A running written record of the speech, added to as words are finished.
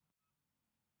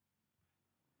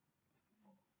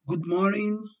Good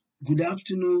morning, good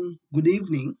afternoon, good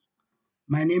evening.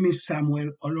 My name is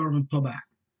Samuel Oloruntoba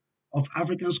of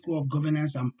African School of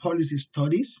Governance and Policy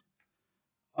Studies.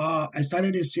 I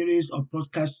started a series of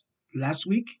podcasts last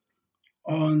week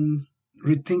on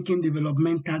rethinking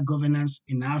developmental governance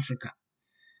in Africa.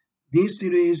 This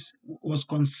series was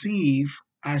conceived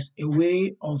as a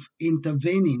way of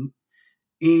intervening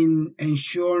in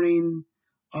ensuring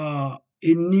a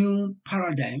new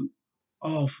paradigm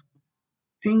of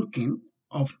thinking,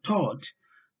 of thought,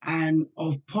 and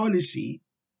of policy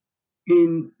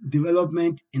in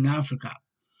development in Africa.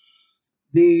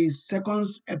 The second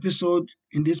episode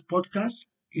in this podcast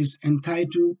is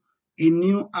entitled A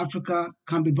New Africa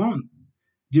Can Be Born,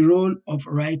 the Role of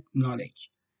Right Knowledge.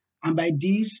 And by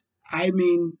this, I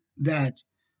mean that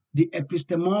the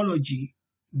epistemology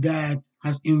that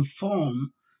has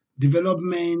informed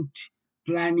development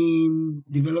planning,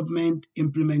 development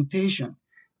implementation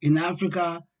in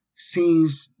Africa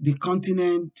since the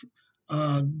continent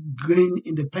uh, gained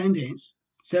independence.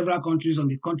 Several countries on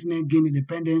the continent gained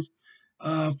independence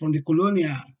from the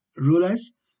colonial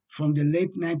rulers from the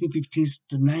late 1950s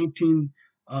to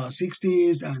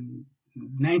 1960s and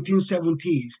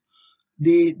 1970s.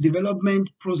 The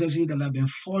development processes that have been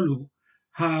followed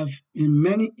have, in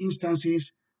many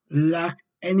instances, lacked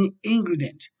any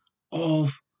ingredient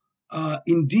of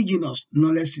indigenous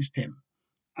knowledge system.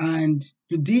 And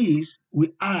to this,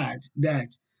 we add that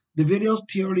the various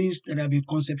theories that have been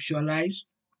conceptualized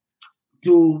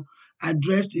to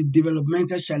address the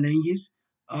developmental challenges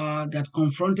that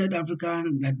confronted Africa,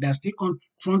 that still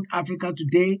confront Africa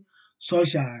today,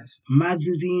 such as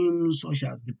Marxism, such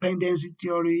as dependency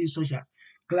theory, such as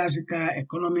classical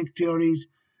economic theories.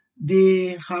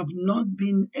 They have not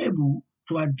been able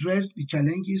to address the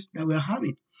challenges that we're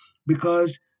having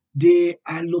because they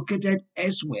are located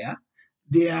elsewhere.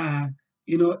 They are,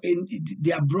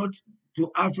 they are brought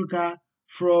to Africa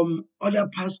from other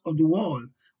parts of the world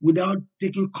without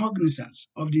taking cognizance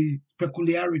of the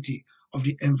peculiarity of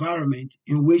the environment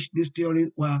in which these theories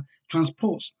were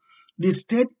transposed. The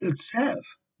state itself,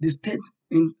 the state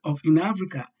in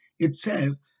Africa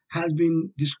itself, has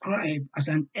been described as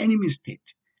an enemy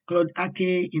state. Claude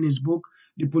Ake, in his book,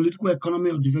 The Political Economy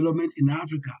of Development in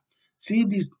Africa, see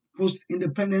this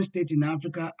post-independent state in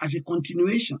Africa as a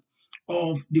continuation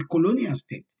of the colonial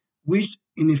state, which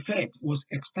in effect was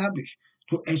established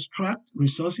to extract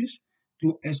resources,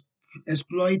 to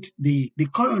exploit the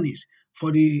colonies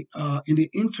for the in the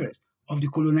interest of the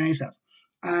colonizers.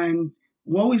 And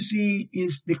what we see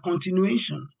is the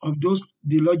continuation of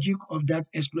the logic of that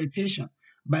exploitation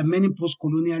by many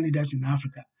post-colonial leaders in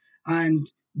Africa.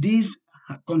 And these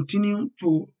continue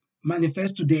to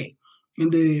manifest today in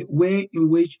the way in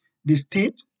which the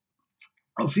state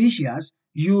officials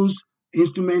use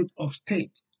instruments of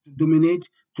state to dominate,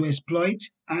 to exploit,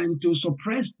 and to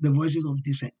suppress the voices of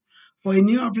dissent. For a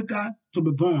new Africa to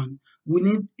be born, we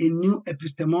need a new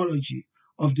epistemology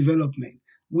of development.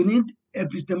 We need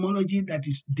epistemology that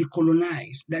is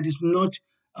decolonized, that is not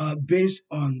based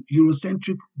on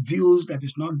Eurocentric views, that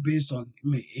is not based on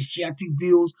Asiatic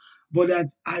views, but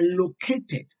that are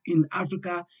located in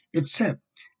Africa itself.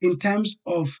 In terms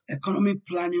of economic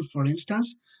planning, for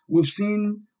instance, we've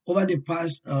seen over the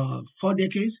past 4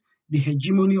 decades the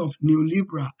hegemony of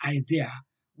neoliberal idea,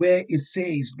 where it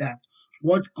says that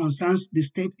what concerns the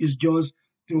state is just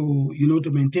to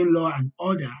maintain law and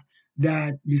order,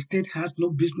 that the state has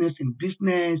no business in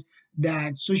business,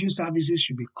 that social services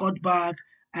should be cut back.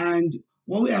 And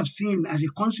what we have seen as a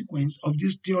consequence of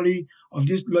this theory, of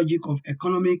this logic of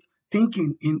economic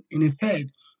thinking in effect,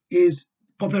 is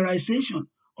pauperization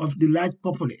of the large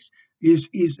populace, is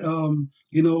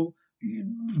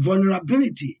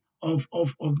vulnerability of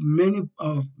many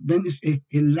a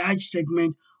large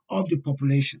segment of the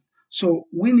population. So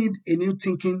we need a new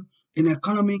thinking in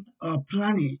economic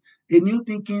planning, a new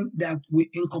thinking that we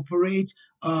incorporate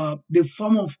the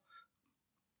form of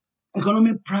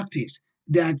economic practice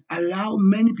that allow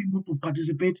many people to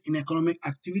participate in economic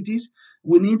activities.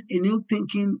 We need a new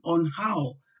thinking on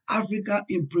how Africa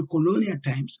in pre-colonial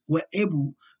times were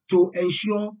able to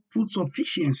ensure food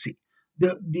sufficiency.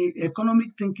 The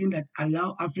economic thinking that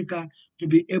allow Africa to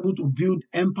be able to build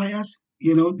empires,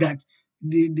 that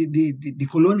the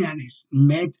colonialists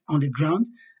met on the ground.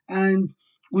 And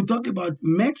we talk about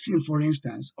medicine, for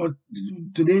instance, or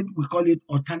today we call it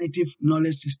alternative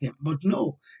knowledge system. But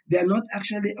no, they are not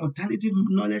actually alternative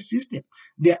knowledge system.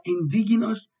 They are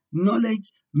indigenous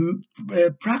knowledge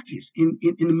practice in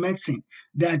medicine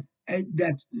that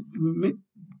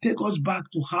take us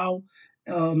back to how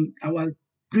our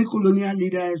pre-colonial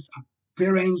leaders,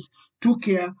 parents took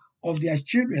care of their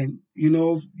children,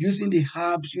 using the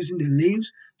herbs, using the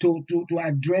leaves to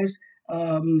address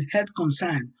health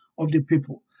concern of the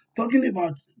people. Talking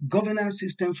about governance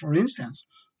system, for instance,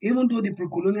 even though the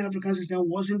pre-colonial African system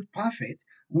wasn't perfect,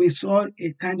 we saw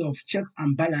a kind of checks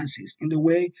and balances in the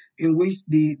way in which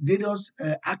the various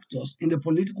actors in the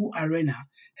political arena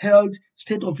held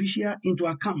state officials into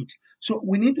account. So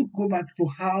we need to go back to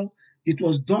how it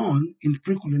was done in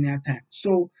pre-colonial time.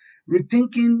 So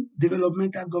rethinking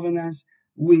developmental governance,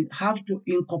 we have to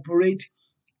incorporate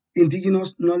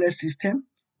indigenous knowledge system,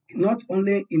 not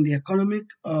only in the economic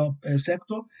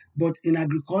sector, but in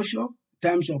agriculture, in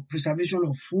terms of preservation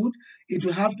of food. It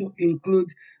will have to include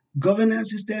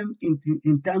governance system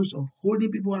in terms of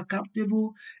holding people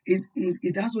accountable.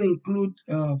 It has to include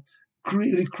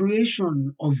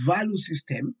recreation of value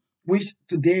system, which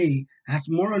today has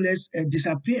more or less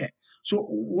disappeared. So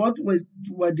what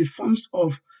were the forms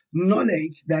of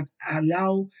knowledge that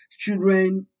allow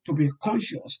children to be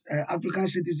conscious, African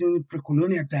citizens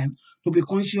pre-colonial time, to be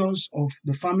conscious of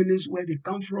the families where they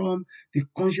come from, the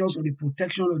conscious of the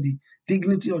protection of the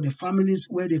dignity of the families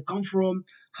where they come from.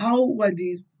 How were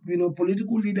the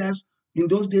political leaders in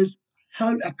those days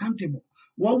held accountable?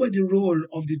 What were the role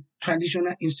of the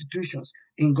traditional institutions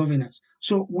in governance?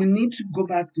 So we need to go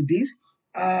back to this.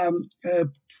 Um, uh,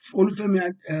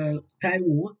 Olufemi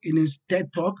Taiwo, in his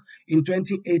TED Talk in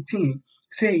 2018,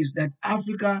 says that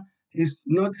Africa is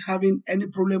not having any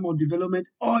problem of development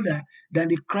other than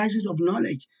the crisis of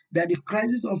knowledge. That the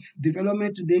crisis of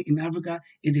development today in Africa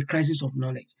is the crisis of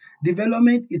knowledge.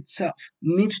 Development itself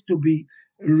needs to be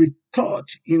rethought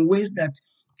in ways that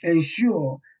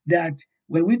ensure that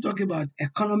when we talk about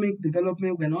economic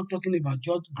development, we're not talking about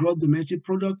just gross domestic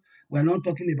product. We're not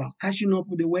talking about catching up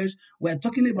with the West. We're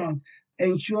talking about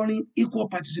ensuring equal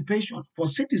participation for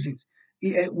citizens.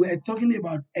 We're talking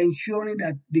about ensuring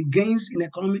that the gains in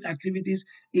economic activities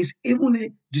is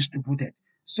evenly distributed.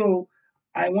 So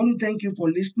I want to thank you for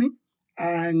listening,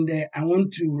 and I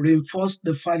want to reinforce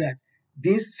the fact that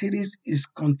this series is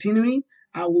continuing.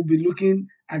 I will be looking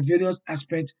at various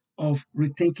aspects of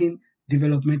rethinking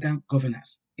developmental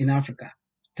governance in Africa.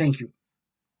 Thank you.